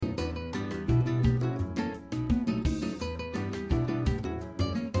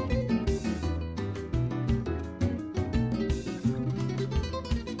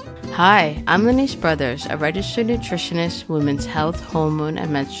Hi, I'm Lenise Brothers, a registered nutritionist, women's health, hormone,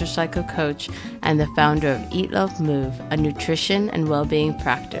 and menstrual cycle coach, and the founder of Eat, Love, Move, a nutrition and well-being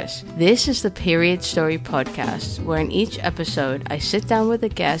practice. This is the Period Story Podcast, where in each episode, I sit down with a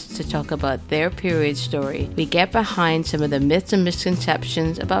guest to talk about their period story. We get behind some of the myths and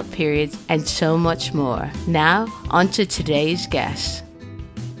misconceptions about periods and so much more. Now, on to today's guest.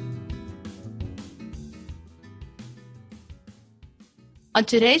 On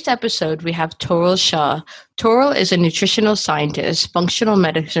today's episode, we have Toral Shah. Toral is a nutritional scientist, functional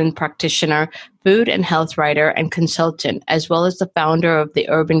medicine practitioner, food and health writer, and consultant, as well as the founder of The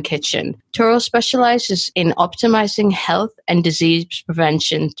Urban Kitchen. Toral specializes in optimizing health and disease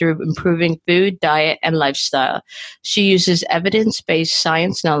prevention through improving food, diet, and lifestyle. She uses evidence-based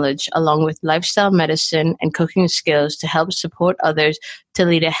science knowledge along with lifestyle medicine and cooking skills to help support others to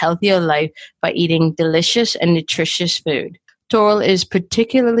lead a healthier life by eating delicious and nutritious food. Toral is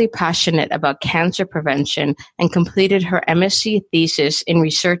particularly passionate about cancer prevention and completed her MSc thesis in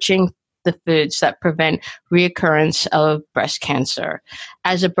researching the foods that prevent reoccurrence of breast cancer.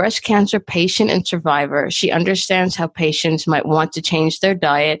 As a breast cancer patient and survivor, she understands how patients might want to change their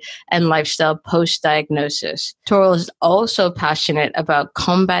diet and lifestyle post-diagnosis. Toral is also passionate about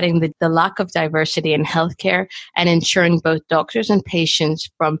combating the lack of diversity in healthcare and ensuring both doctors and patients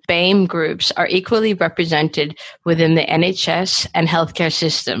from BAME groups are equally represented within the NHS and healthcare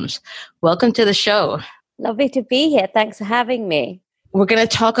systems. Welcome to the show. Lovely to be here. Thanks for having me. We're going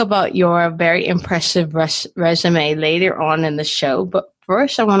to talk about your very impressive resume later on in the show, but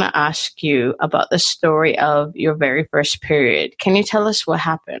first I want to ask you about the story of your very first period. Can you tell us what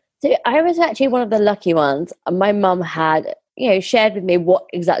happened? So I was actually one of the lucky ones. My mum had, shared with me what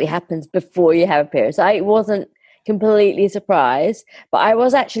exactly happens before you have a period. So I wasn't completely surprised, but I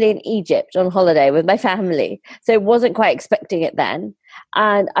was actually in Egypt on holiday with my family, so wasn't quite expecting it then.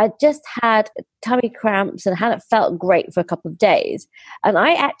 And I just had tummy cramps and hadn't felt great for a couple of days. And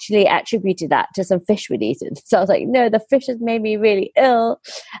I actually attributed that to some fish we'd eaten. So I was like, no, the fish has made me really ill.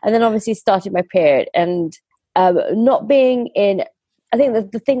 And then obviously started my period. And not being in, I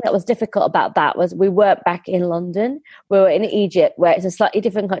think the thing that was difficult about that was we weren't back in London. We were in Egypt, where it's a slightly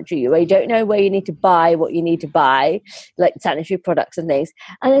different country, where you don't know where you need to buy what you need to buy, like sanitary products and things.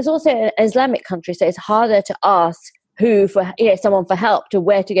 And it's also an Islamic country, so it's harder to ask someone for help to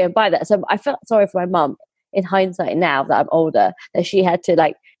where to go and buy that. So I felt sorry for my mum in hindsight now that I'm older, that she had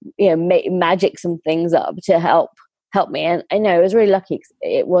to magic some things up to help me. And I know it was really lucky.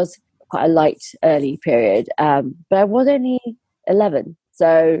 It was quite a light early period, but I was only 11,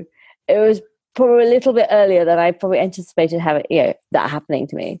 so it was probably a little bit earlier than I probably anticipated having that happening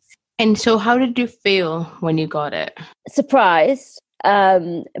to me. And so how did you feel when you got it? Surprised,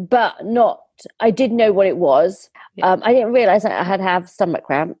 but not. I did know what it was. I didn't realize that I had to have stomach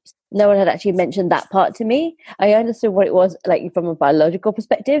cramps. No one had actually mentioned that part to me. I understood what it was like from a biological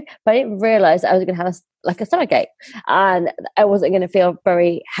perspective, but I didn't realize I was going to have a stomachache, and I wasn't going to feel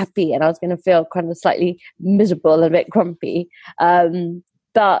very happy, and I was going to feel kind of slightly miserable and a bit grumpy. And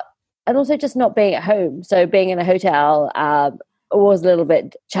also just not being at home. So being in a hotel was a little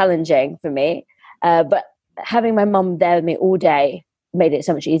bit challenging for me. But having my mum there with me all day made it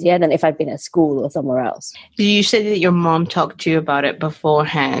so much easier than if I'd been at school or somewhere else. You said that your mom talked to you about it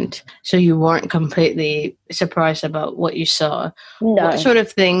beforehand, so you weren't completely surprised about what you saw. No. What sort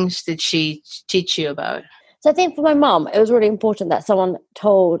of things did she teach you about? So I think for my mom, it was really important that someone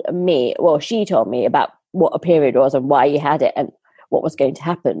she told me about what a period was and why you had it and what was going to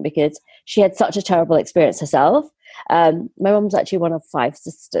happen, because she had such a terrible experience herself. My mom's actually one of 5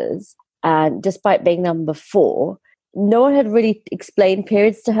 sisters, and despite being number 4, no one had really explained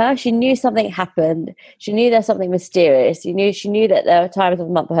periods to her. She knew something happened. She knew there's something mysterious. She knew that there were times of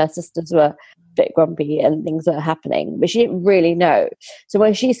the month where her sisters were a bit grumpy and things were happening, but she didn't really know. So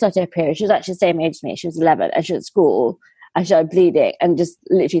when she started her period, she was actually the same age as me. She was 11 and she was at school and she started bleeding and just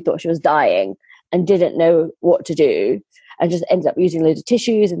literally thought she was dying and didn't know what to do and just ended up using loads of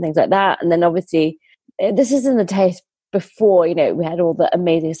tissues and things like that. And then obviously, this isn't the case before, we had all the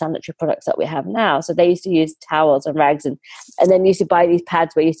amazing sanitary products that we have now. So they used to use towels and rags and then used to buy these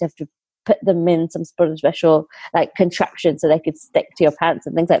pads where you used to have to put them in some sort of special contraption so they could stick to your pants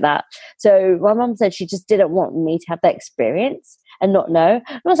and things like that. So my mum said she just didn't want me to have that experience and not know.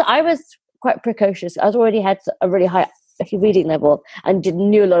 And also I was quite precocious. I already had a really high reading level and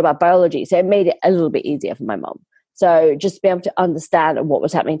knew a lot about biology. So it made it a little bit easier for my mum. So just to be able to understand what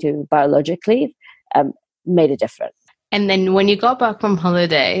was happening to me biologically made a difference. And then when you got back from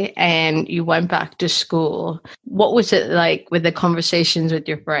holiday and you went back to school, what was it like with the conversations with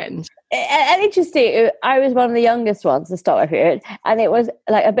your friends? And interesting, I was one of the youngest ones to start my period, and it was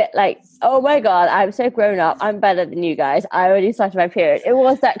like a bit like, oh my god, I'm so grown up, I'm better than you guys, I already started my period. It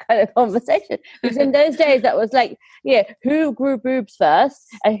was that kind of conversation, because in those days that was like, yeah, who grew boobs first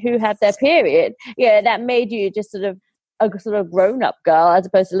and who had their period. Yeah, that made you just sort of a sort of grown up girl as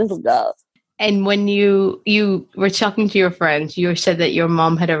opposed to little girl. And when you were talking to your friends, you said that your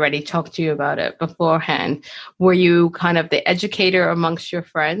mom had already talked to you about it beforehand. Were you kind of the educator amongst your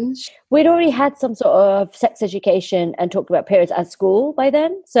friends? We'd already had some sort of sex education and talked about periods at school by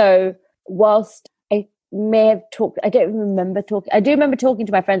then. So whilst I may have talked, I don't remember talking. I do remember talking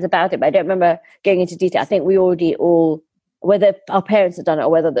to my friends about it, but I don't remember going into detail. I think we already all, whether our parents had done it or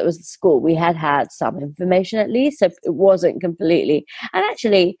whether that was the school, we had some information at least. So it wasn't completely. And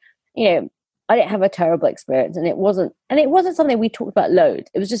actually, you know, I didn't have a terrible experience, and it wasn't something we talked about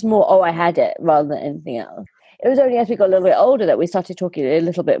loads. It was just more, oh, I had it, rather than anything else. It was only as we got a little bit older that we started talking a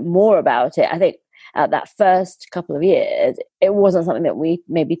little bit more about it. I think at that first couple of years, it wasn't something that we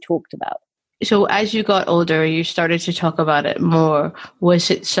maybe talked about. So as you got older, you started to talk about it more. Was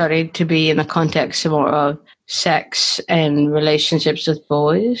it starting to be in the context more of sex and relationships with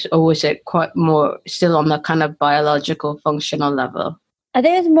boys, or was it quite more still on the kind of biological functional level? I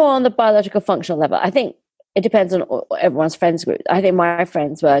think it's more on the biological functional level. I think it depends on everyone's friends group. I think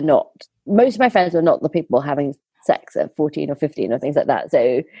most of my friends were not the people having sex at 14 or 15 or things like that.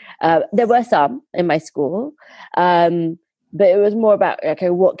 So there were some in my school, but it was more about, okay,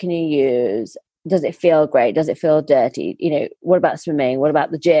 what can you use? Does it feel great? Does it feel dirty? You know, what about swimming? What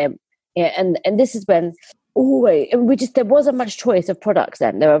about the gym? Yeah, and this is when there wasn't much choice of products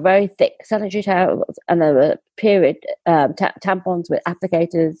then. There were very thick sanitary towels, and there were period tampons with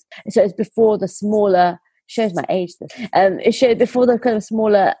applicators. So it's before the smaller, shows my age. It showed before the kind of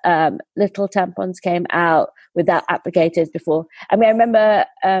smaller little tampons came out without applicators before. I mean, I remember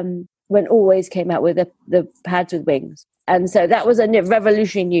when Always came out with the pads with wings, and so that was a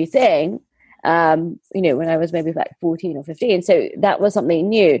revolutionary new thing. You know, when I was maybe like 14 or 15. So that was something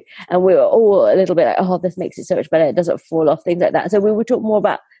new. And we were all a little bit like, oh, this makes it so much better. It doesn't fall off, things like that. So we would talk more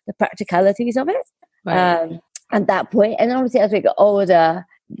about the practicalities of it at that point. And obviously, as we got older,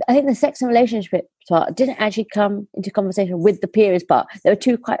 I think the sex and relationship part didn't actually come into conversation with the periods part. There were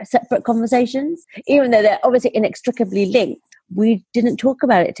two quite separate conversations. Even though they're obviously inextricably linked, we didn't talk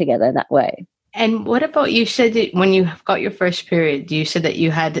about it together in that way. And what about, you said that when you got your first period, you said that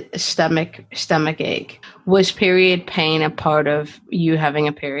you had a stomach ache. Was period pain a part of you having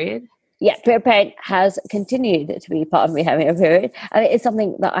a period? Yeah, period pain has continued to be part of me having a period. And it's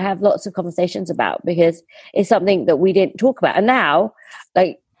something that I have lots of conversations about, because it's something that we didn't talk about. And now,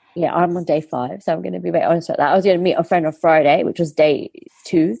 I'm on day 5, so I'm going to be very honest about that. I was going to meet a friend on Friday, which was day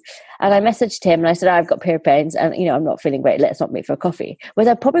 2. And I messaged him and I said, I've got period pains and, you know, I'm not feeling great. Let's not meet for a coffee. Whereas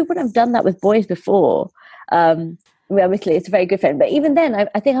I probably wouldn't have done that with boys before. Obviously, it's a very good friend. But even then,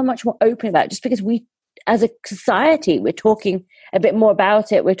 I think I'm much more open about it, just because we, as a society, we're talking a bit more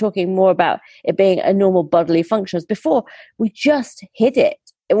about it. We're talking more about it being a normal bodily function. Before, we just hid it.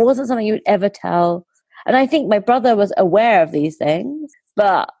 It wasn't something you would ever tell. And I think my brother was aware of these things,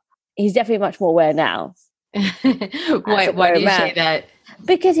 but he's definitely much more aware now. Why do you say that?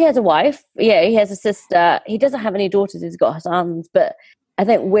 Because he has a wife. Yeah, he has a sister. He doesn't have any daughters. He's got sons. But I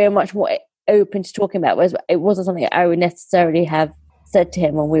think we're much more open to talking about it. Whereas it wasn't something I would necessarily have said to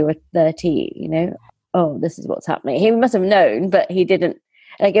him when we were 13, you know, oh, this is what's happening. He must have known, but he didn't.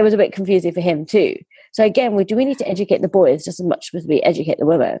 Like, it was a bit confusing for him too. So again, we need to educate the boys just as much as we educate the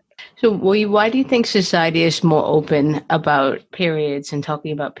women. So why do you think society is more open about periods and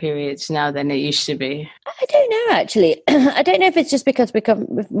talking about periods now than it used to be? I don't know, actually. I don't know if it's just because we become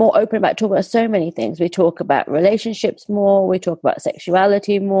more open about talking about so many things. We talk about relationships more. We talk about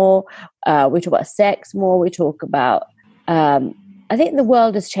sexuality more. We talk about sex more. We talk about... I think the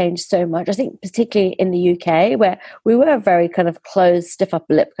world has changed so much. I think particularly in the UK, where we were a very kind of closed, stiff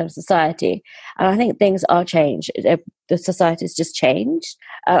upper lip kind of society. And I think things are changed. The society has just changed.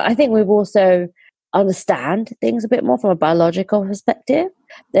 I think we've also understand things a bit more from a biological perspective.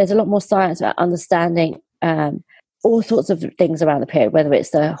 There's a lot more science about understanding all sorts of things around the period, whether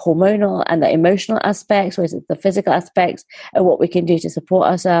it's the hormonal and the emotional aspects, or is it the physical aspects, and what we can do to support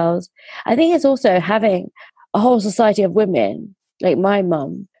ourselves. I think it's also having a whole society of women, like my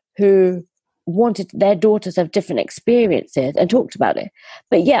mum, who wanted their daughters to have different experiences and talked about it.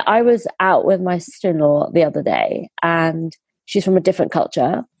 But yeah, I was out with my sister-in-law the other day, and she's from a different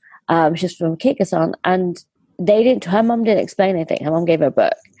culture. She's from Kyrgyzstan, and her mum didn't explain anything. Her mum gave her a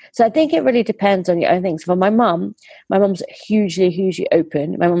book. So I think it really depends on your own things. For my mum's hugely, hugely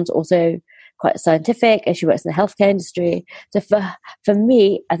open. My mum's also quite scientific, and she works in the healthcare industry. So for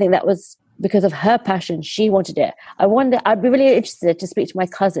me, I think that was because of her passion. She wanted it. I'd be really interested to speak to my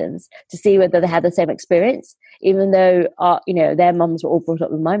cousins to see whether they had the same experience, even though their mums were all brought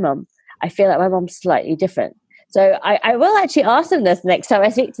up with my mum. I feel like my mum's slightly different. So I will actually ask them this next time I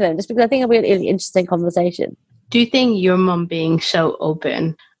speak to them, just because I think it'll be a really interesting conversation. Do you think your mum being so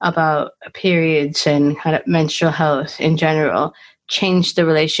open about periods and kind of menstrual health in general changed the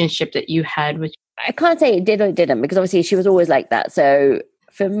relationship that you had with? I can't say it did or it didn't, because obviously she was always like that. So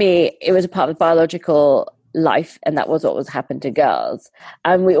for me, it was a part of biological life, and that was what was happened to girls.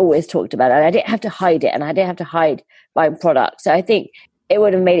 And we always talked about it. And I didn't have to hide it, and I didn't have to hide buying products. So I think it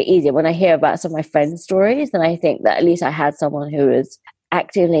would have made it easier. When I hear about some of my friends' stories, then I think that at least I had someone who was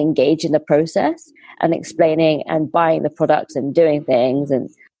actively engaged in the process and explaining and buying the products and doing things and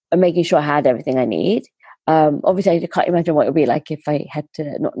making sure I had everything I need. Obviously, I can't imagine what it would be like if I had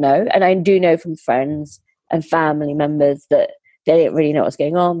to not know. And I do know from friends and family members that they didn't really know what's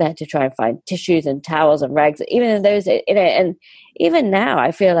going on. They had to try and find tissues and towels and rags, even in those, and even now,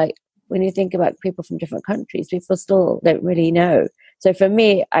 I feel like when you think about people from different countries, people still don't really know. So for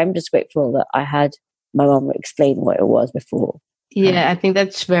me, I'm just grateful that I had my mom explain what it was before. Yeah, I think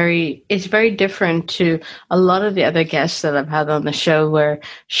it's very different to a lot of the other guests that I've had on the show, where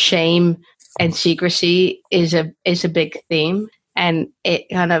shame and secrecy is a big theme, and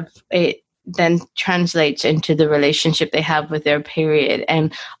it then translates into the relationship they have with their period.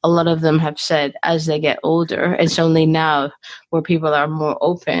 And a lot of them have said as they get older, it's only now where people are more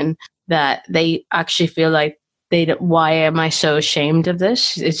open that they actually feel like why am I so ashamed of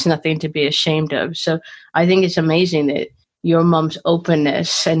this? It's nothing to be ashamed of. So I think it's amazing that your mom's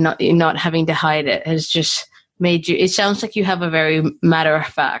openness and not having to hide it has just made you, it sounds like you have a very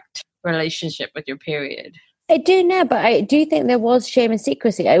matter-of-fact relationship with your period. I do now, but I do think there was shame and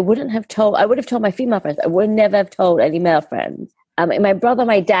secrecy. I would have told my female friends. I would never have told any male friends. My brother,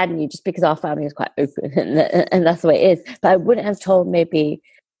 my dad knew, just because our family is quite open and that's the way it is. But I wouldn't have told maybe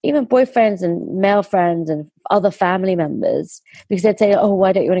even boyfriends and male friends and other family members, because they'd say, oh,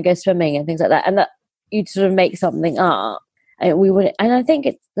 why don't you want to go swimming and things like that. And that you'd sort of make something up. And we would, and I think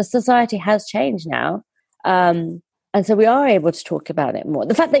the society has changed now. And so we are able to talk about it more.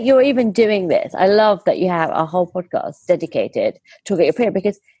 The fact that you're even doing this, I love that you have a whole podcast dedicated to talk about your period,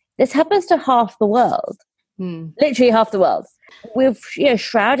 because this happens to half the world, literally half the world. We've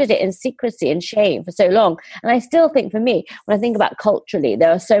shrouded it in secrecy and shame for so long. And I still think, for me, when I think about culturally,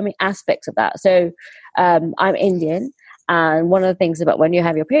 there are so many aspects of that. So I'm Indian, and one of the things about when you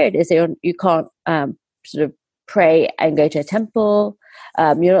have your period is you can't sort of pray and go to a temple.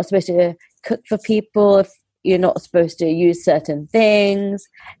 You're not supposed to cook for people. You're not supposed to use certain things.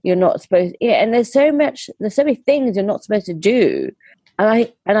 You're not supposed, and there's so many things you're not supposed to do. And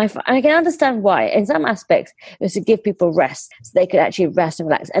I can understand why. In some aspects, it was to give people rest, so they could actually rest and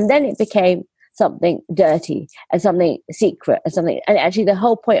relax. And then it became something dirty and something secret and actually the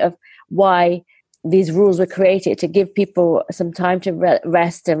whole point of why these rules were created, to give people some time to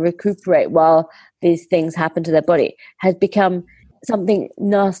rest and recuperate while these things happen to their body, has become something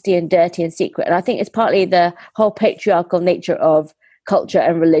nasty and dirty and secret. And I think it's partly the whole patriarchal nature of culture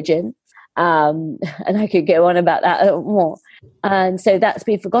and religion. And I could go on about that a lot more. And so that's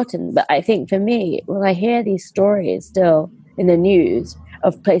been forgotten. But I think for me, when I hear these stories still in the news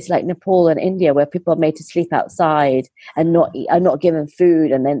of places like Nepal and India, where people are made to sleep outside and are not given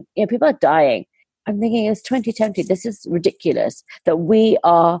food, and then people are dying, I'm thinking, it's 2020. This is ridiculous that we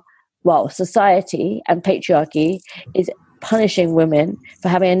are, society and patriarchy is punishing women for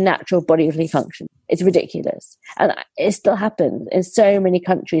having a natural bodily function. It's ridiculous. And it still happens in so many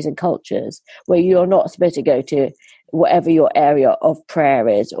countries and cultures where you're not supposed to go to whatever your area of prayer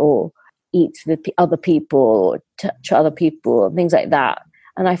is, or eat with other people, or touch other people, and things like that.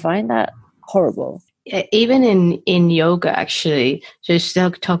 And I find that horrible. Even in yoga, actually, just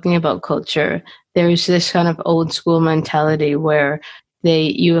talking about culture, there's this kind of old school mentality where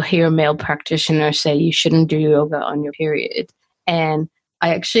you hear male practitioners say you shouldn't do yoga on your period. And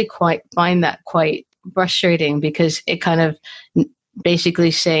I actually find that quite frustrating, because it kind of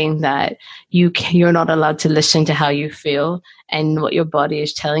basically saying that you're not allowed to listen to how you feel and what your body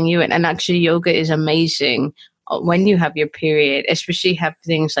is telling you. And actually yoga is amazing when you have your period, especially have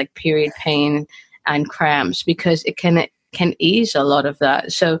things like period pain and cramps, because it can ease a lot of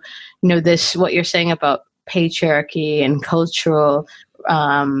that. So, this, what you're saying about patriarchy and cultural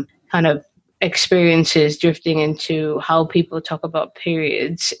kind of experiences drifting into how people talk about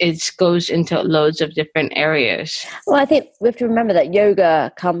periods, it goes into loads of different areas. Well, I think we have to remember that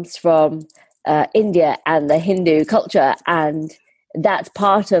yoga comes from India and the Hindu culture, and that's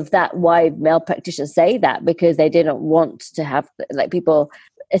part of that why male practitioners say that, because they didn't want to have like people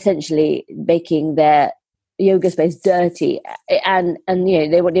essentially making their yoga space dirty, and you know,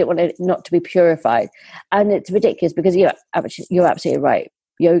 they didn't want it not to be purified. And it's ridiculous because you're absolutely right.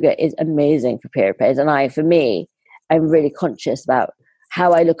 Yoga is amazing for period pains, and I'm really conscious about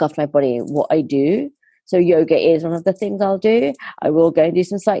how I look after my body and what I do. So yoga is one of the things I'll do. I will go and do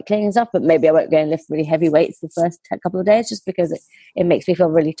some cycling and stuff, but maybe I won't go and lift really heavy weights the first couple of days just because it makes me feel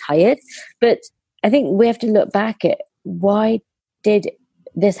really tired. But I think we have to look back at why did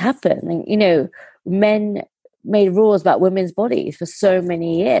this happen? And, you know, men made rules about women's bodies for so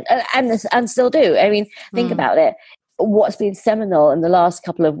many years and still do. I mean, think about it. What's been seminal in the last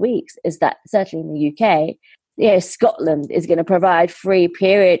couple of weeks is that certainly in the UK, you know, Scotland is going to provide free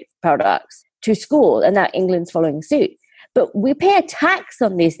period products to school, and now England's following suit. But we pay a tax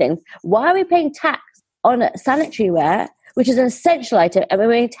on these things. Why are we paying tax on sanitary ware, which is an essential item, and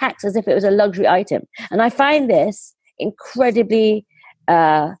we're paying tax as if it was a luxury item? And I find this incredibly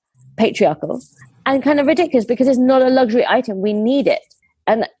patriarchal and kind of ridiculous because it's not a luxury item. We need it.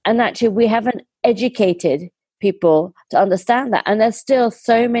 And actually we haven't educated people to understand that. And there's still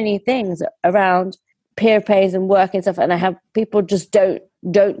so many things around period pains and work and stuff, and I have people just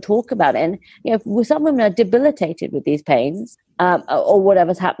don't talk about it. And you know, some women are debilitated with these pains or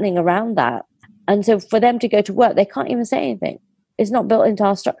whatever's happening around that, and so for them to go to work, they can't even say anything. It's not built into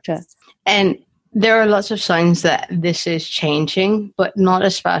our structure. And there are lots of signs that this is changing, but not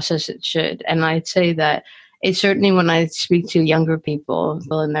as fast as it should. And I'd say that it's certainly when I speak to younger people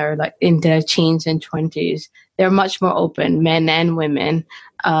and they're like in their teens and 20s, they're much more open, men and women,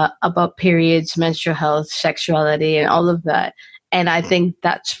 about periods, menstrual health, sexuality, and all of that. And I think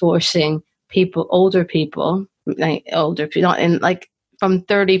that's forcing older people, not in like from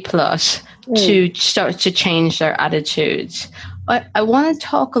 30 plus, to start to change their attitudes. But I want to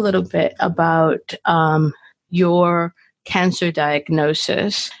talk a little bit about your cancer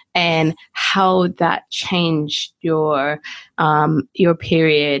diagnosis and how that changed your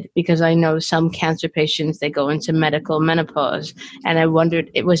period, because I know some cancer patients, they go into medical menopause, and I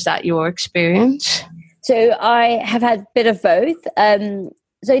wondered, was that your experience? So I have had a bit of both.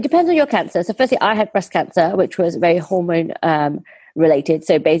 So it depends on your cancer. So firstly, I had breast cancer, which was very hormone related.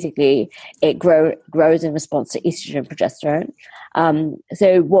 So basically it grows in response to estrogen and progesterone.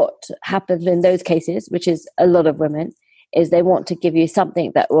 So what happens in those cases, which is a lot of women, is they want to give you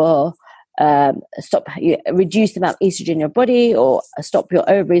something that will reduce the amount of estrogen in your body or stop your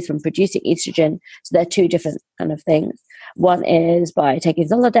ovaries from producing estrogen. So they're two different kind of things. One is by taking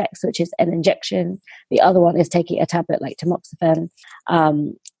Zoladex, which is an injection. The other one is taking a tablet like tamoxifen.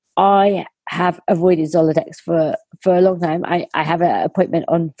 I have avoided Zoladex for a long time. I have an appointment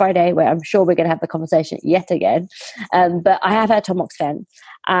on Friday where I'm sure we're going to have the conversation yet again. But I have had tamoxifen,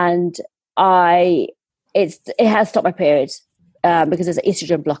 and it has stopped my periods because it's an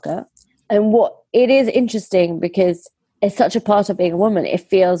estrogen blocker. And it is interesting because it's such a part of being a woman. It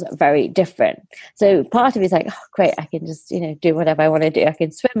feels very different. So part of it is like, oh, great, I can just, do whatever I want to do. I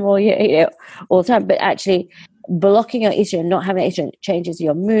can swim all the time. But actually blocking your estrogen, not having estrogen, changes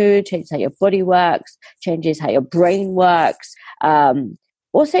your mood, changes how your body works, changes how your brain works.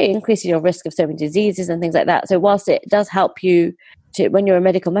 Also increases your risk of so many diseases and things like that. So whilst it does help you when you're in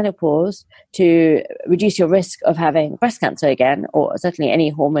medical menopause to reduce your risk of having breast cancer again, or certainly any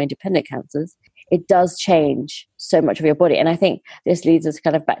hormone-dependent cancers, it does change so much of your body. And I think this leads us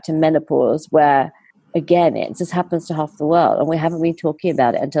kind of back to menopause, where, again, it just happens to half the world. And we haven't been talking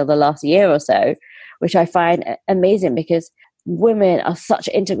about it until the last year or so, which I find amazing because women are such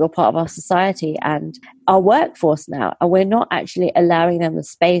an integral part of our society and our workforce now. And we're not actually allowing them the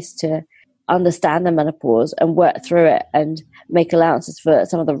space to understand the menopause and work through it and make allowances for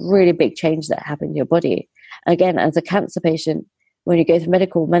some of the really big changes that happen in your body. Again, as a cancer patient, when you go through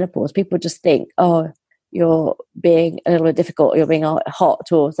medical menopause, people just think, oh, you're being a little bit difficult, you're being hot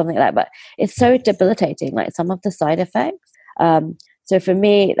or something like that. But it's so debilitating, like some of the side effects. So for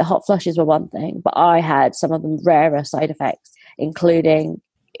me, the hot flushes were one thing, but I had some of the rarer side effects, including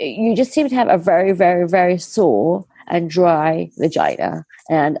you just seem to have a very, very, very sore and dry vagina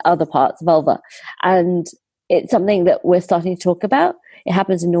and other parts, vulva. And it's something that we're starting to talk about. It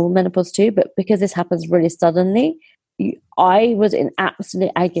happens in normal menopause too, but because this happens really suddenly, I was in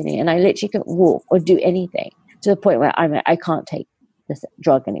absolute agony and I literally couldn't walk or do anything, to the point where I can't take this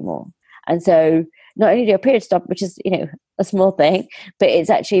drug anymore. And so not only do your periods stop, which is, a small thing, but it's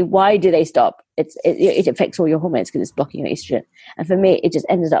actually, why do they stop? It affects all your hormones because it's blocking your estrogen. And for me, it just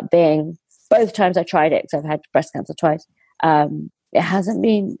ended up being, both times I tried it, because I've had breast cancer twice, it hasn't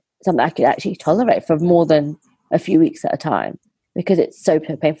been something I could actually tolerate for more than a few weeks at a time. because it's so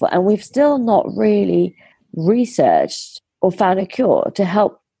painful. And we've still not really researched or found a cure to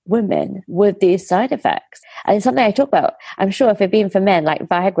help women with these side effects. And it's something I talk about. I'm sure if it had been for men like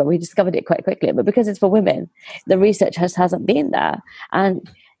Viagra, we discovered it quite quickly, but because it's for women, the research hasn't been there. And,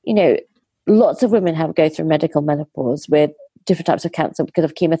 lots of women go through medical menopause with different types of cancer because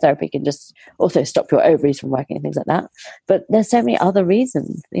of chemotherapy can just also stop your ovaries from working and things like that. But there's so many other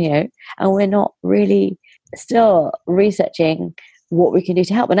reasons, and we're not really still researching what we can do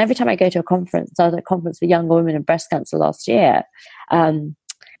to help. And every time I go to a conference, I was at a conference for younger women in breast cancer last year,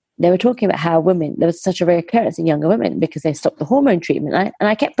 they were talking about how there was such a reoccurrence in younger women because they stopped the hormone treatment. And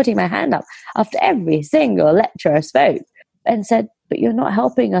I kept putting my hand up after every single lecture I spoke and said, but you're not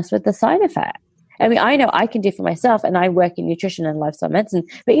helping us with the side effect. I mean, I know I can do for myself, and I work in nutrition and lifestyle medicine,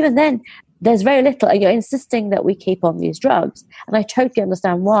 but even then, there's very little, and you're insisting that we keep on these drugs. And I totally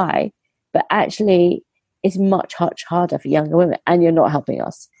understand why, but actually, it's much harder for younger women, and you're not helping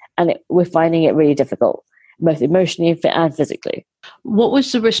us. And we're finding it really difficult, both emotionally and physically. What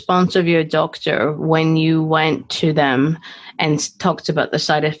was the response of your doctor when you went to them and talked about the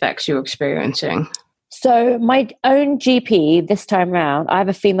side effects you were experiencing? So my own GP this time round, I have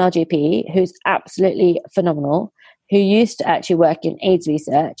a female GP who's absolutely phenomenal, who used to actually work in AIDS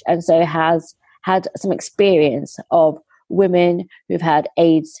research and so has had some experience of women who've had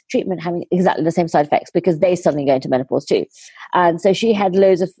AIDS treatment having exactly the same side effects because they suddenly go into menopause too. And so she had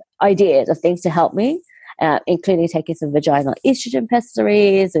loads of ideas of things to help me, including taking some vaginal estrogen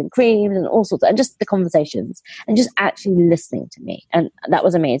pessaries and creams and all sorts, and just the conversations and just actually listening to me. And that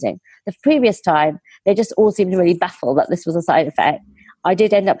was amazing. The previous time, they just all seemed really baffled that this was a side effect. I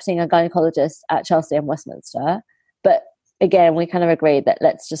did end up seeing a gynecologist at Chelsea and Westminster, but again, we kind of agreed that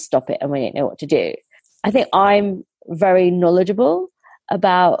let's just stop it and we didn't know what to do. I think I'm very knowledgeable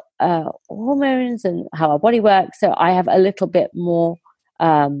about hormones and how our body works, so I have a little bit more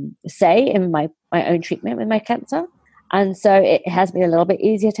say in my own treatment with my cancer. And so it has been a little bit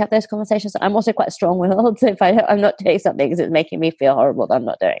easier to have those conversations. I'm also quite strong-willed, so if I'm not doing something because it's making me feel horrible, then I'm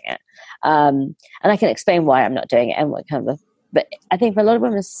not doing it. And I can explain why I'm not doing it and what kind of. But I think for a lot of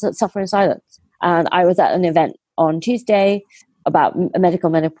women suffer in silence. And I was at an event on Tuesday about medical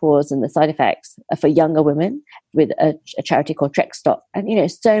menopause and the side effects for younger women with a charity called Trek Stop.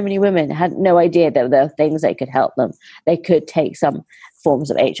 And, so many women had no idea that there were things that could help them. They could take some forms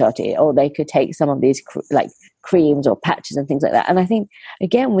of HRT, or they could take some of these creams or patches and things like that. And I think,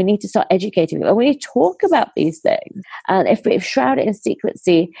 again, we need to start educating people. And we need to talk about these things. And if we shroud it in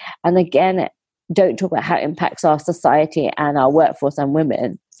secrecy, and again, don't talk about how it impacts our society and our workforce and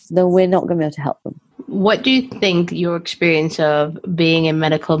women, then we're not going to be able to help them. What do you think your experience of being in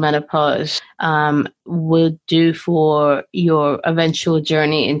medical menopause will do for your eventual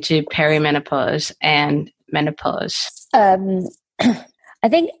journey into perimenopause and menopause? I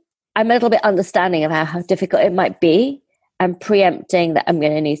think I'm a little bit understanding of how difficult it might be and preempting that I'm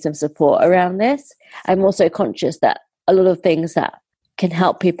going to need some support around this. I'm also conscious that a lot of things that can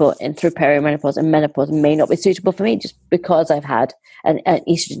help people through perimenopause and menopause may not be suitable for me just because I've had an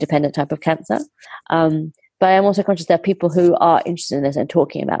estrogen-dependent type of cancer. But I'm also conscious there are people who are interested in this and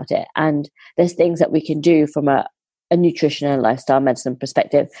talking about it. And there's things that we can do from a nutrition and lifestyle medicine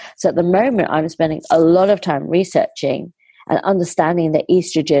perspective. So at the moment, I'm spending a lot of time researching and understanding the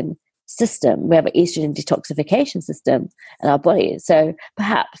estrogen system. We have an estrogen detoxification system in our body. So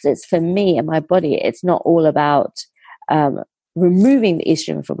perhaps it's for me and my body, it's not all about removing the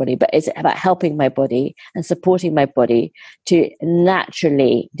estrogen from my body, but it's about helping my body and supporting my body to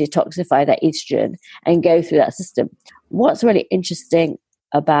naturally detoxify that estrogen and go through that system. What's really interesting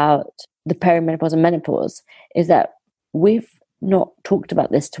about the perimenopause and menopause is that we've not talked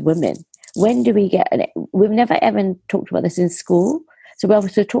about this to women. When do we get it? We've never ever talked about this in school. So we're able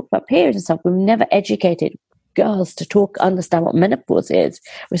to talk about periods and stuff. We've never educated girls to understand what menopause is.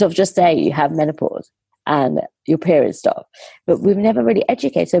 We sort of just say you have menopause and your periods stop. But we've never really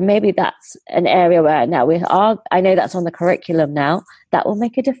educated. So maybe that's an area where now I know that's on the curriculum now. That will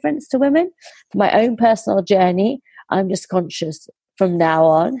make a difference to women. For my own personal journey, I'm just conscious from now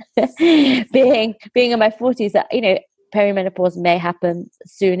on, being in my 40s, that, perimenopause may happen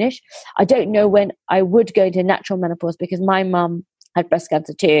soonish. I don't know when I would go into natural menopause because my mum had breast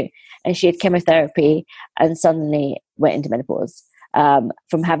cancer too, and she had chemotherapy and suddenly went into menopause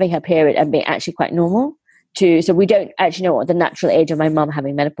from having her period and being actually quite normal so we don't actually know what the natural age of my mum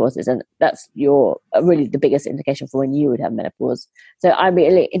having menopause is, and that's really the biggest indication for when you would have menopause. So I'm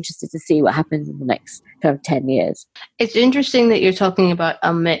really interested to see what happens in the next kind of 10 years. It's interesting that you're talking about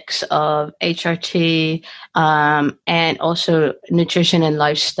a mix of HRT and also nutrition and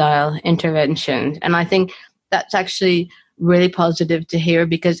lifestyle interventions, and I think that's actually really positive to hear,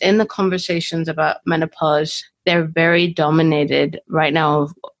 because in the conversations about menopause, they're very dominated right now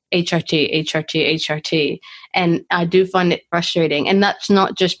of HRT, HRT, HRT. And I do find it frustrating. And that's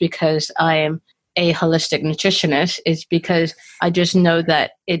not just because I am a holistic nutritionist. It's because I just know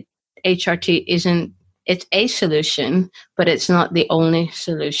that HRT isn't, it's a solution, but it's not the only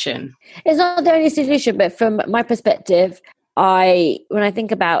solution. It's not the only solution, but from my perspective, when I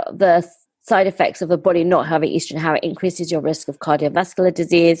think about the side effects of the body not having estrogen, how it increases your risk of cardiovascular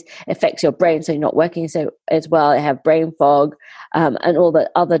disease, affects your brain, so you're not working so as well, you have brain fog, and all the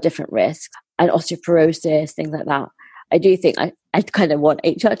other different risks, and osteoporosis, things like that. I do think I kind of want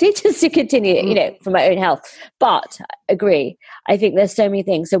HRT just to continue, for my own health. But I agree. I think there's so many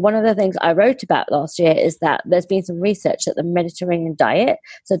things. So one of the things I wrote about last year is that there's been some research that the Mediterranean diet,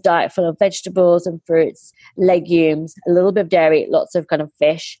 so diet full of vegetables and fruits, legumes, a little bit of dairy, lots of kind of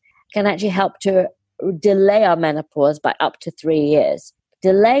fish, can actually help to delay our menopause by up to 3 years.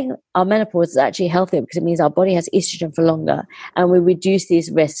 Delaying our menopause is actually healthier because it means our body has estrogen for longer, and we reduce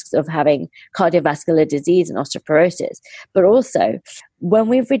these risks of having cardiovascular disease and osteoporosis. But also, when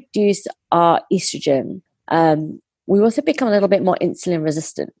we reduce our estrogen, we also become a little bit more insulin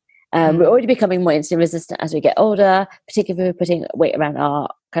resistant. We're already becoming more insulin resistant as we get older, particularly if we're putting weight around our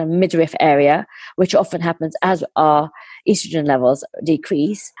kind of midriff area, which often happens as our estrogen levels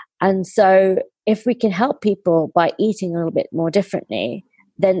decrease. And so if we can help people by eating a little bit more differently,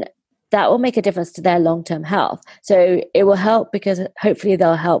 then that will make a difference to their long-term health. So it will help because hopefully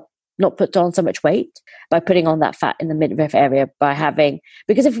they'll help not put on so much weight by putting on that fat in the midriff area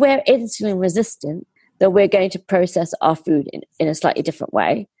because if we're insulin resistant, then we're going to process our food in a slightly different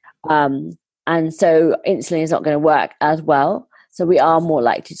way. And so insulin is not going to work as well. So we are more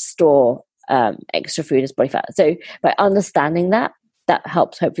likely to store extra food as body fat. So by understanding that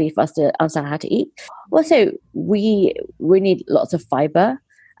helps hopefully for us to understand how to eat. Also, we need lots of fiber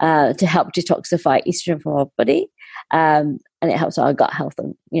to help detoxify estrogen from our body. And it helps our gut health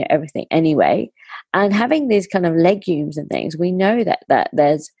and everything anyway. And having these kind of legumes and things, we know that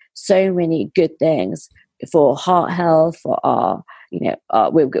there's so many good things for heart health, for our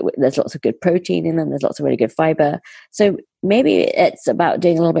there's lots of good protein in them. There's lots of really good fiber. So maybe it's about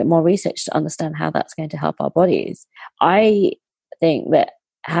doing a little bit more research to understand how that's going to help our bodies. I think that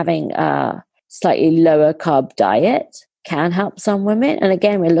having a slightly lower carb diet can help some women. And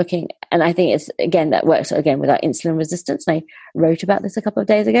again, we're looking, and I think that works again with our insulin resistance. And I wrote about this a couple of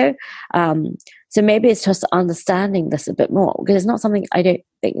days ago. So maybe it's just understanding this a bit more, because it's not something I don't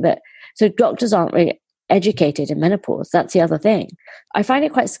think that, so doctors aren't really educated in menopause. That's the other thing. I find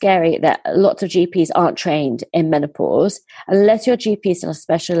it quite scary that lots of GPs aren't trained in menopause. Unless your GP is a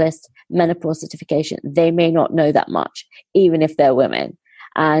specialist menopause certification, they may not know that much, even if they're women.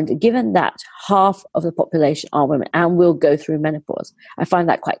 And given that half of the population are women and will go through menopause, I find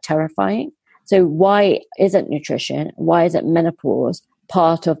that quite terrifying. So why isn't nutrition, why isn't menopause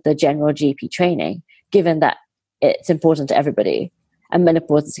part of the general GP training, given that it's important to everybody and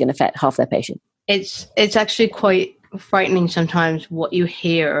menopause is going to affect half their patients? It's actually quite frightening sometimes what you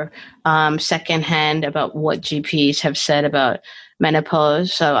hear secondhand about what GPs have said about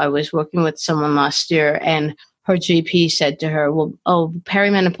menopause. So I was working with someone last year, and her GP said to her,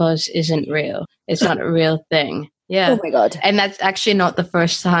 perimenopause isn't real. It's not a real thing. Yeah. Oh my God. And that's actually not the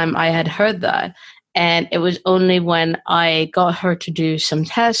first time I had heard that. And it was only when I got her to do some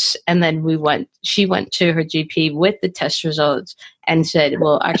tests, and then she went to her GP with the test results and said,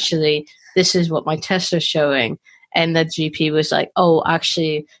 well, actually, this is what my tests are showing. And the GP was like, oh,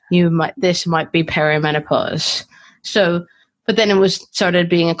 actually, this might be perimenopause. So, but then it started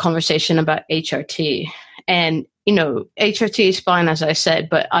being a conversation about HRT. And, HRT is fine, as I said,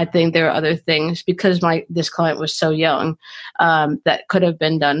 but I think there are other things, because this client was so young, that could have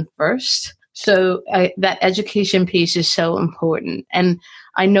been done first. So that education piece is so important. And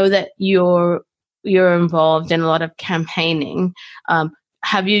I know that you're involved in a lot of campaigning.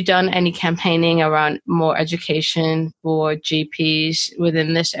 Have you done any campaigning around more education for GPs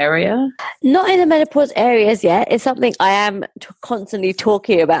within this area? Not in the menopause areas yet. It's something I am constantly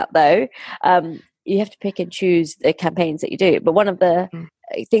talking about, though. You have to pick and choose the campaigns that you do. But one of the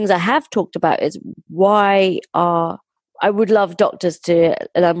things I have talked about is I would love doctors to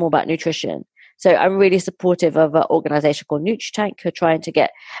learn more about nutrition. So I'm really supportive of an organization called NutriTank, who are trying to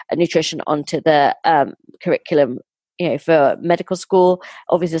get nutrition onto the curriculum, for medical school.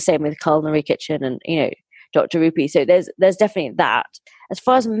 Obviously the same with Culinary Kitchen and, Dr. Rupi. So there's definitely that. As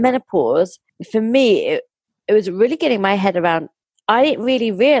far as menopause, for me, it was really getting my head around. I didn't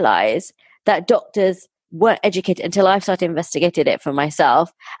really realize that doctors weren't educated until I've started investigating it for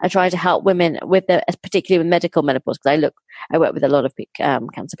myself and trying to help women with particularly with medical menopause, because I work with a lot of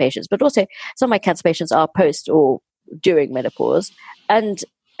cancer patients, but also some of my cancer patients are post or during menopause, and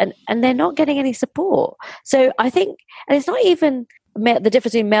they're not getting any support. So I think, and it's not even the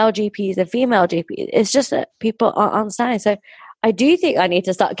difference between male GPs and female GPs, it's just that people aren't understanding. So I do think I need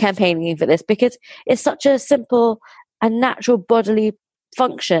to start campaigning for this, because it's such a simple and natural bodily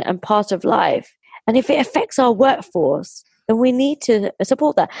function and part of life. And if it affects our workforce, then we need to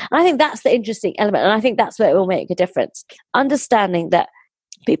support that. And I think that's the interesting element. And I think that's where it will make a difference. Understanding that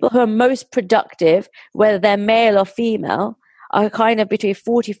people who are most productive, whether they're male or female, are kind of between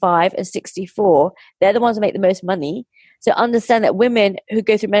 45 and 64. They're the ones who make the most money. So understand that women who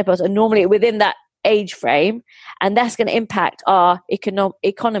go through menopause are normally within that age frame, and that's going to impact our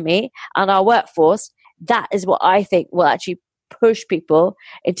economy and our workforce. That is what I think will actually push people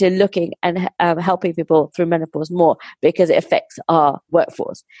into looking and helping people through menopause more, because it affects our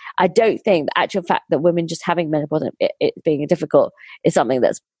workforce. I don't think the actual fact that women just having menopause and it being difficult is something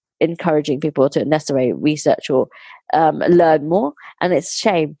that's encouraging people to necessarily research or learn more. And it's a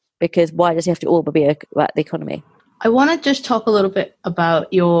shame, because why does it have to all be about the economy? I want to just talk a little bit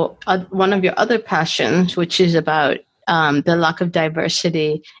about one of your other passions, which is about the lack of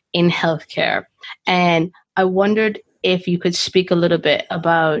diversity in healthcare. And I wondered if you could speak a little bit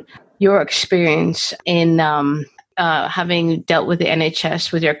about your experience in having dealt with the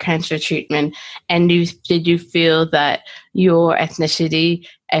NHS with your cancer treatment, and did you feel that your ethnicity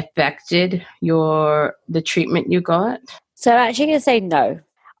affected the treatment you got? So I'm actually going to say no.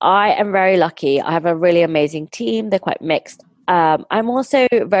 I am very lucky. I have a really amazing team. They're quite mixed. I'm also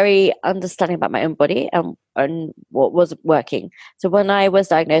very understanding about my own body and what was working. So when I was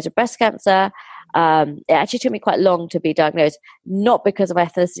diagnosed with breast cancer, it actually took me quite long to be diagnosed, not because of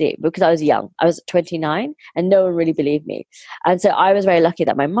ethnicity, because I was young. I was 29 and no one really believed me. And so I was very lucky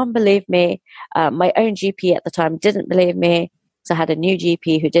that my mum believed me. My own GP at the time didn't believe me. So I had a new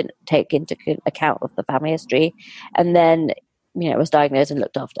GP who didn't take into account of the family history. And then, was diagnosed and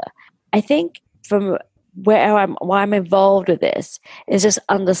looked after. I think from why I'm involved with this is just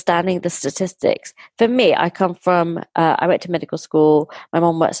understanding the statistics. For me, I come from, I went to medical school. My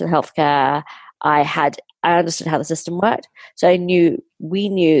mom works in healthcare. I understood how the system worked. So we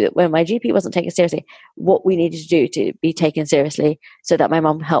knew that when my GP wasn't taken seriously, what we needed to do to be taken seriously, so that my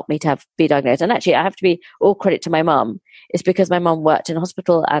mom helped me to be diagnosed. And actually, I have to be all credit to my mom. It's because my mom worked in a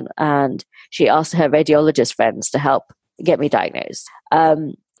hospital and she asked her radiologist friends to help get me diagnosed.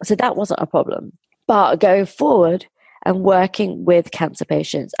 So that wasn't a problem. But going forward and working with cancer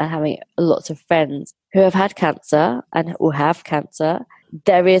patients and having lots of friends who have had cancer and who have cancer,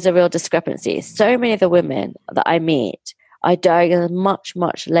 there is a real discrepancy. So many of the women that I meet are diagnosed much,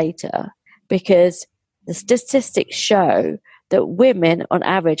 much later, because the statistics show that women on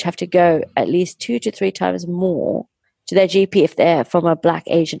average have to go at least 2 to 3 times more to their GP if they're from a Black,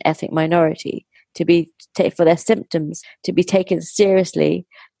 Asian, ethnic minority for their symptoms to be taken seriously,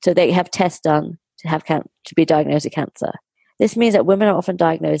 so they have tests done to be diagnosed with cancer. This means that women are often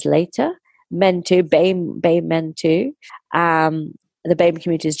diagnosed later, men too, BAME men too. The BAME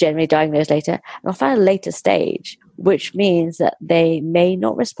community is generally diagnosed later, and often at a later stage, which means that they may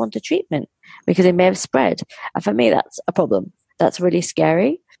not respond to treatment because it may have spread. And for me, that's a problem. That's really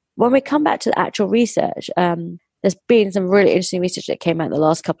scary. When we come back to the actual research, there's been some really interesting research that came out in the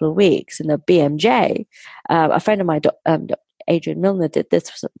last couple of weeks in the BMJ. A friend of mine, Adrian Milner, did this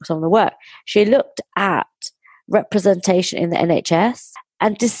for some of the work. She looked at representation in the NHS,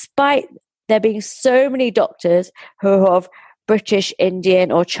 and despite there being so many doctors who have British,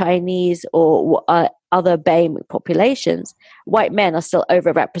 Indian, or Chinese, or other BAME populations, white men are still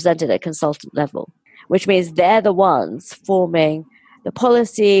overrepresented at consultant level, which means they're the ones forming the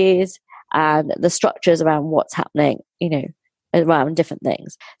policies and the structures around what's happening, around different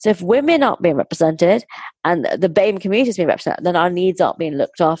things. So if women aren't being represented and the BAME community is being represented, then our needs aren't being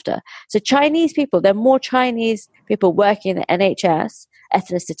looked after. So Chinese people, there are more Chinese people working in the NHS,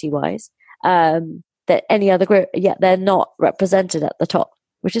 ethnicity-wise, than any other group, yet they're not represented at the top,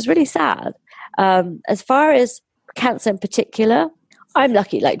 which is really sad. As far as cancer in particular, I'm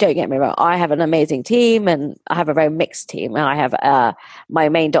lucky, don't get me wrong. I have an amazing team, and I have a very mixed team. I have my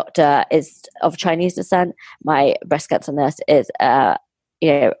main doctor is of Chinese descent. My breast cancer nurse is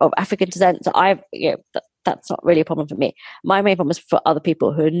of African descent. So that's not really a problem for me. My main problem is for other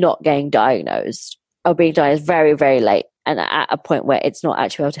people who are not getting diagnosed or being diagnosed very, very late, and at a point where it's not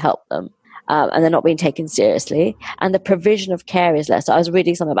actually able to help them. And they're not being taken seriously, and the provision of care is less. So I was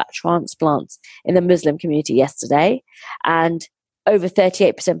reading something about transplants in the Muslim community yesterday, and over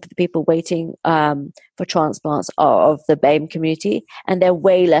 38% of the people waiting for transplants are of the BAME community, and they're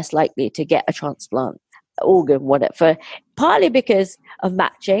way less likely to get a transplant organ, whatever, partly because of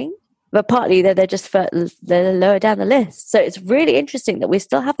matching, but partly that they're lower down the list. So it's really interesting that we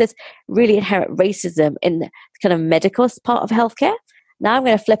still have this really inherent racism in the kind of medical part of healthcare. Now I'm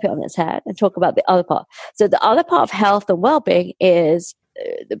going to flip it on its head and talk about the other part. So the other part of health and well-being is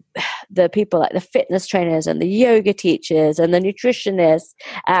the people like the fitness trainers and the yoga teachers and the nutritionists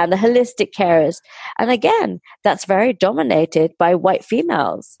and the holistic carers. And again, that's very dominated by white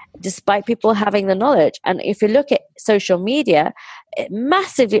females, despite people having the knowledge. And if you look at social media, it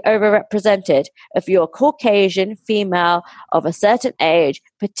massively overrepresented if you're a Caucasian female of a certain age,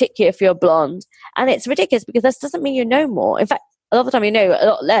 particularly if you're blonde. And it's ridiculous because this doesn't mean you know more. In fact, a lot of the time you know a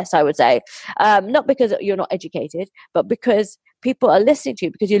lot less, I would say. Not because you're not educated, but because people are listening to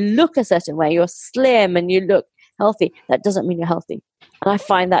you because you look a certain way, you're slim and you look healthy. That doesn't mean you're healthy. And I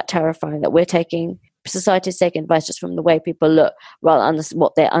find that terrifying that society's taking advice just from the way people look rather than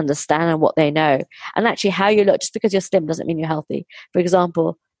what they understand and what they know. And actually how you look, just because you're slim doesn't mean you're healthy. For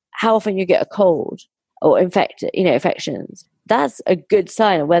example, how often you get a cold or infections. That's a good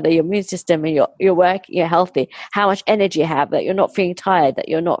sign of whether your immune system and your work, you're healthy, how much energy you have, that you're not feeling tired, that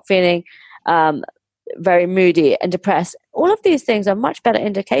you're not feeling very moody and depressed. All of these things are much better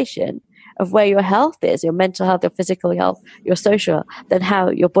indication of where your health is, your mental health, your physical health, your social, than how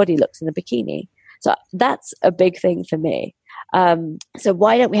your body looks in a bikini. So that's a big thing for me. So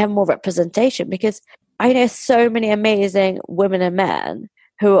why don't we have more representation? Because I know so many amazing women and men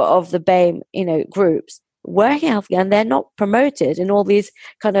who are of the BAME, groups, working healthcare, and they're not promoted in all these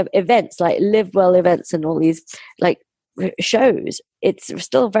kind of events like Live Well events and all these like shows. It's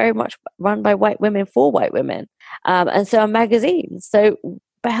still very much run by white women for white women, and so are magazines.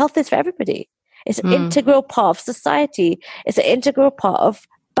 But health is for everybody. It's an integral part of society. It's an integral part of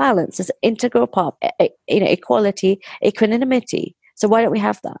balance. It's an integral part of equality, equanimity. So why don't we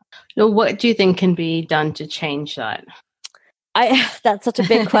have that? So what do you think can be done to change that? That's such a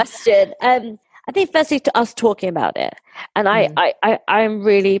big question. I think firstly to us talking about it, and I'm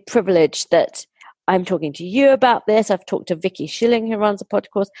really privileged that I'm talking to you about this. I've talked to Vicky Schilling, who runs a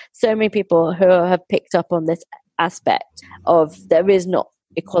podcast. So many people who have picked up on this aspect of there is not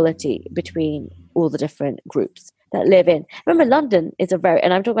equality between all the different groups that live in. Remember, London is and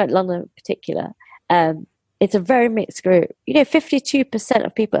I'm talking about London in particular, it's a very mixed group. 52%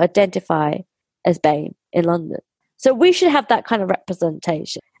 of people identify as BAME in London. So we should have that kind of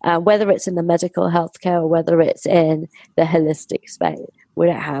representation, whether it's in the medical healthcare or whether it's in the holistic space. We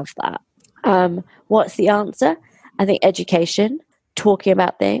don't have that. What's the answer? I think education, talking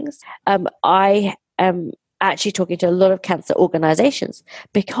about things. I am actually talking to a lot of cancer organizations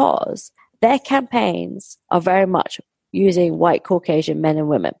because their campaigns are very much using white Caucasian men and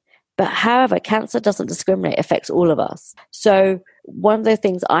women. But however, cancer doesn't discriminate, affects all of us. So one of the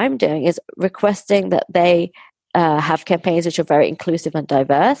things I'm doing is requesting that they have campaigns which are very inclusive and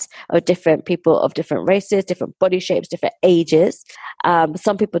diverse, of different people of different races, different body shapes, different ages.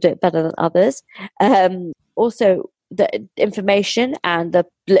 Some people do it better than others. Also, the information and the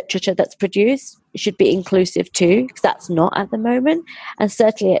literature that's produced should be inclusive too, because that's not at the moment. And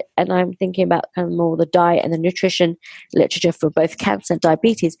certainly, and I'm thinking about kind of more the diet and the nutrition literature for both cancer and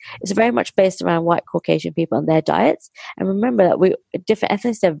diabetes, is very much based around white Caucasian people and their diets. And remember that different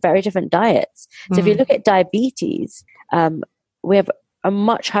ethnicities have very different diets. So if you look at diabetes, we have a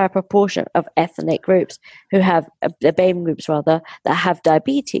much higher proportion of ethnic groups who have the BAME groups rather that have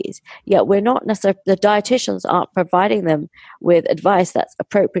diabetes. Yet we're not necessarily, the dietitians aren't providing them with advice that's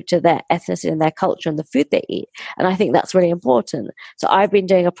appropriate to their ethnicity and their culture and the food they eat. And I think that's really important. So I've been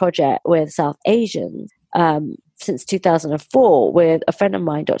doing a project with South Asians since 2004 with a friend of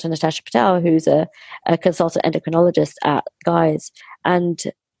mine, Dr. Natasha Patel, who's a consultant endocrinologist at Guy's, and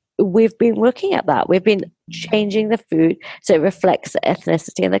we've been looking at that. We've been changing the food so it reflects the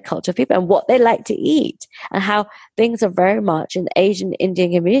ethnicity and the culture of people and what they like to eat, and how things are very much in the Asian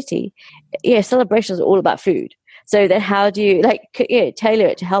Indian community. Celebrations are all about food. So then how do you tailor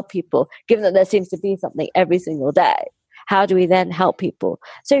it to help people, given that there seems to be something every single day? How do we then help people?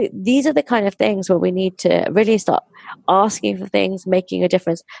 So these are the kind of things where we need to really start asking for things, making a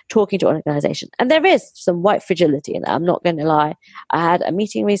difference, talking to organizations. And there is some white fragility in that. I'm not going to lie. I had a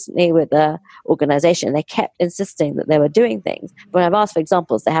meeting recently with an organization and they kept insisting that they were doing things. But when I've asked for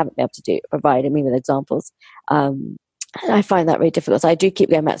examples, they haven't been able to provide me with examples. And I find that really difficult. So I do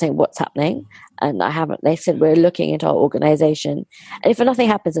keep going back saying what's happening. And they said, we're looking into our organization. And if nothing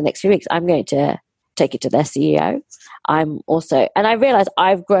happens in the next few weeks, I'm going to take it to their CEO. And I realize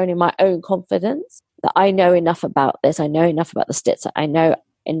I've grown in my own confidence that I know enough about this. I know enough about the stits. I know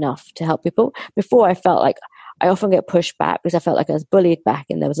enough to help people. Before, I felt like I often get pushed back because I felt like I was bullied back,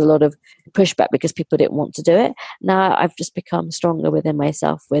 and there was a lot of pushback because people didn't want to do it. Now I've just become stronger within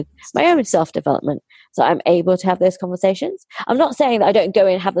myself with my own self-development, so I'm able to have those conversations. I'm not saying that I don't go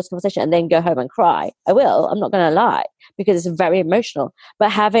in and have this conversation and then go home and cry. I will. I'm not going to lie, because it's very emotional.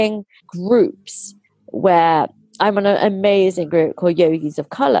 But having groups where I'm on an amazing group called Yogis of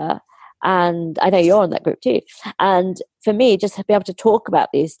Color, and I know you're on that group too. And for me, just to be able to talk about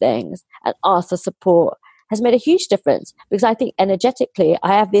these things and ask for support has made a huge difference, because I think energetically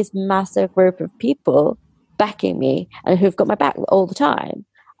I have this massive group of people backing me and who've got my back all the time.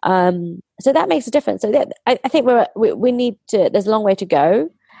 So that makes a difference. So I think we need to. There's a long way to go.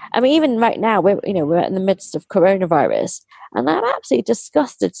 I mean, even right now we're in the midst of coronavirus, and I'm absolutely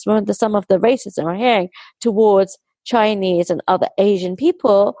disgusted with some of the racism I'm hearing towards Chinese and other Asian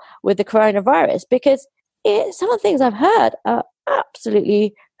people with the coronavirus, because some of the things I've heard are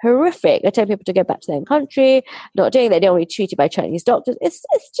absolutely horrific. I tell people to go back to their own country, not doing. They don't want to be treated by Chinese doctors.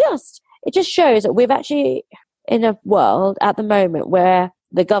 It just shows that we've actually in a world at the moment where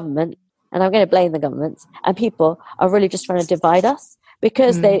the government, and I'm going to blame the governments, and people are really just trying to divide us,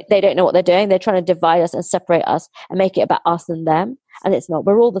 because they don't know what they're doing. They're trying to divide us and separate us and make it about us and them. And it's not.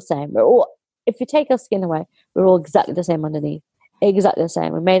 We're all the same. If you take our skin away, we're all exactly the same underneath. Exactly the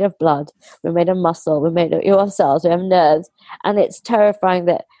same. We're made of blood. We're made of muscle. We're made of your cells. We have nerves. And it's terrifying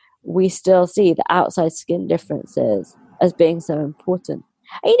that we still see the outside skin differences as being so important.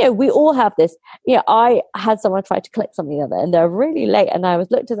 And, we all have this. I had someone try to click something the other, and they're really late. And I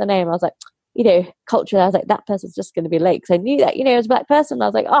looked at the name. I was like, culturally, I was like, that person's just going to be late, because I knew that, it was a black person. And I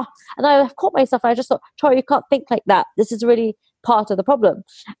was like, and I caught myself. And I just thought, Tori, you can't think like that. This is really part of the problem.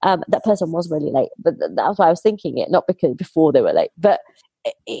 That person was really late, but that's why I was thinking it, not because before they were late. But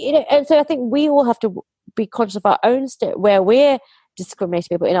and so I think we all have to be conscious of our own state where we're discriminating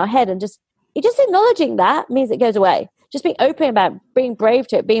people in our head, and just acknowledging that means it goes away. Just being open about it, being brave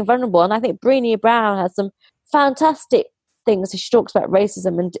to it, being vulnerable. And I think Brené Brown has some fantastic things. She talks about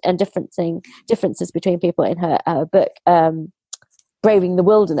racism and differences between people in her book, Braving the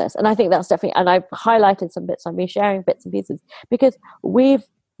Wilderness. And I think that's definitely, and I've highlighted some bits, I've been sharing bits and pieces, because we've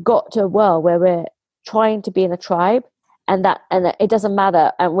got to a world where we're trying to be in a tribe, and it doesn't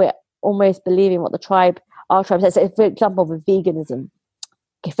matter, and we're almost believing what our tribe says. So for example, with veganism,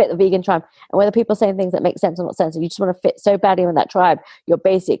 you fit the vegan tribe, and whether people are saying things that make sense or not sense, and you just want to fit so badly in that tribe, you're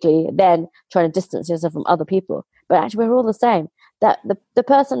basically then trying to distance yourself from other people. But actually, we're all the same. That the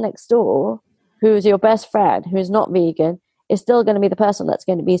person next door, who's your best friend, who's not vegan, is still going to be the person that's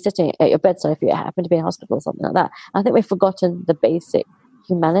going to be sitting at your bedside if you happen to be in hospital or something like that. I think we've forgotten the basic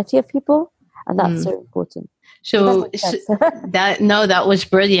humanity of people, and that's so important. So that was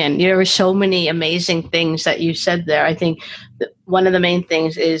brilliant. There were so many amazing things that you said there. I think one of the main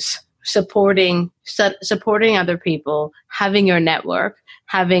things is supporting other people, having your network,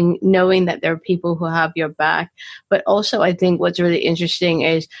 knowing that there are people who have your back. But also, I think what's really interesting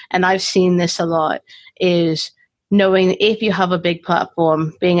is, and I've seen this a lot, is knowing if you have a big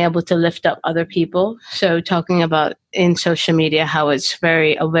platform, being able to lift up other people. So talking about in social media, how it's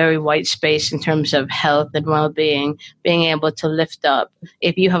a very white space in terms of health and well-being, being able to lift up,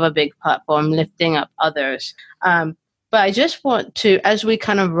 if you have a big platform, lifting up others. But I just want to, as we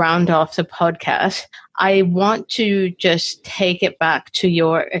kind of round off the podcast, I want to just take it back to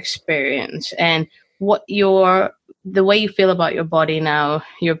your experience and the way you feel about your body now,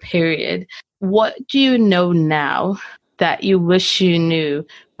 your period. What do you know now that you wish you knew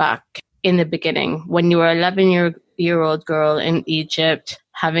back in the beginning when you were 11-year-old girl in Egypt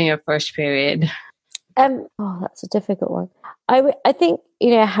having your first period? That's a difficult one. I think,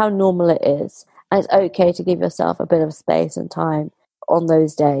 how normal it is. And it's okay to give yourself a bit of space and time on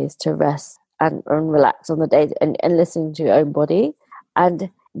those days to rest and relax on the days and listening to your own body. And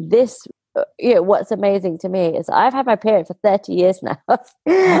this, what's amazing to me is I've had my period for 30 years now.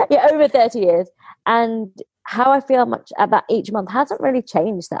 Over 30 years. And how I feel about each month hasn't really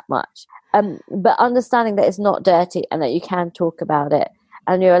changed that much. But understanding that it's not dirty and that you can talk about it,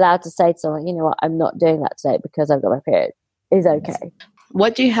 and you're allowed to say to someone, you know what, I'm not doing that today because I've got my period, is okay.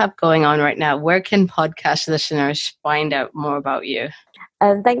 What do you have going on right now? Where can podcast listeners find out more about you?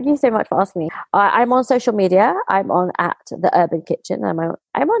 Thank you so much for asking me. I'm on social media. I'm on @TheUrbanKitchen.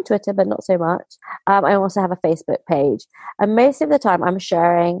 I'm on Twitter, but not so much. I also have a Facebook page. And most of the time, I'm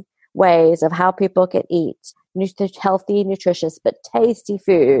sharing ways of how people can eat healthy, nutritious, but tasty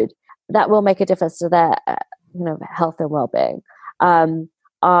food that will make a difference to their health and well-being.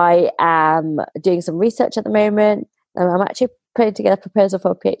 I am doing some research at the moment. I'm actually putting together a proposal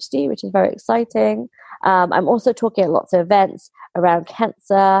for a PhD, which is very exciting. I'm also talking at lots of events around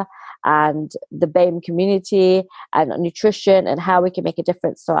cancer and the BAME community and nutrition and how we can make a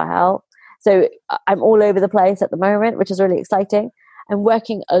difference to our health. So I'm all over the place at the moment, which is really exciting. I'm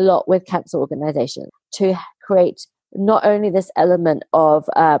working a lot with cancer organizations to create not only this element of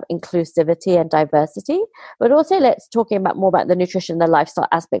inclusivity and diversity, but also let's talking about more about the nutrition, the lifestyle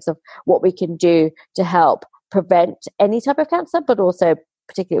aspects of what we can do to help prevent any type of cancer, but also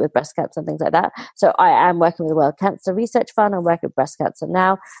particularly with breast cancer and things like that. So I am working with the World Cancer Research Fund. I'm working with Breast Cancer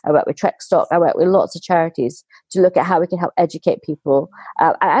Now. I work with Trek Stock. I work with lots of charities to look at how we can help educate people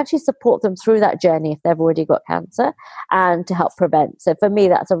and actually support them through that journey if they've already got cancer and to help prevent. So for me,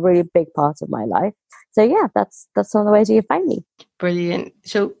 that's a really big part of my life. So yeah, that's some of the ways you can find me. Brilliant.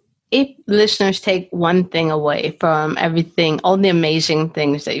 So if listeners take one thing away from everything, all the amazing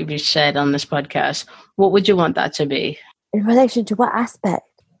things that you've said on this podcast, what would you want that to be? In relation to what aspect?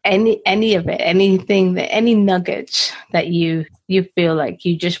 Any of it, anything, any nuggets that you feel like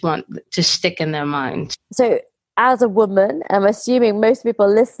you just want to stick in their minds. So as a woman, I'm assuming most people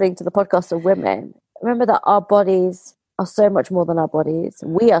listening to the podcast are women. Remember that our bodies are so much more than our bodies.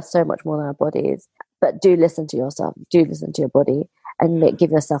 We are so much more than our bodies. But do listen to yourself. Do listen to your body and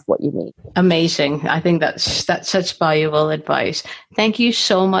give yourself what you need. Amazing. I think that's such valuable advice. Thank you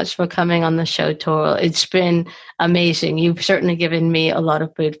so much for coming on the show, Toril. It's been amazing. You've certainly given me a lot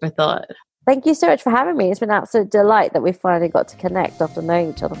of food for thought. Thank you so much for having me. It's been an absolute delight that we finally got to connect after knowing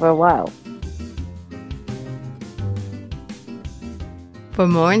each other for a while. For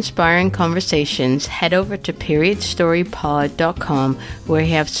more inspiring conversations, head over to periodstorypod.com, where we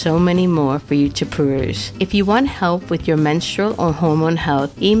have so many more for you to peruse. If you want help with your menstrual or hormone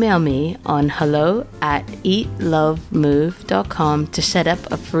health, email me on hello@eatlovemove.com to set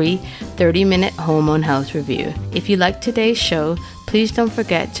up a free 30-minute hormone health review. If you like today's show, please don't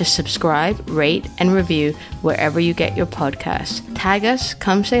forget to subscribe, rate, and review wherever you get your podcasts. Tag us,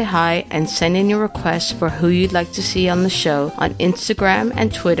 come say hi, and send in your requests for who you'd like to see on the show on Instagram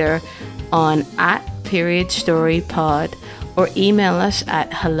and Twitter on @periodstorypod or email us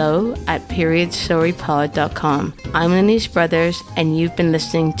at hello@periodstorypod.com. I'm Lenise Brothers, and you've been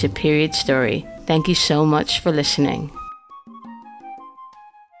listening to Period Story. Thank you so much for listening.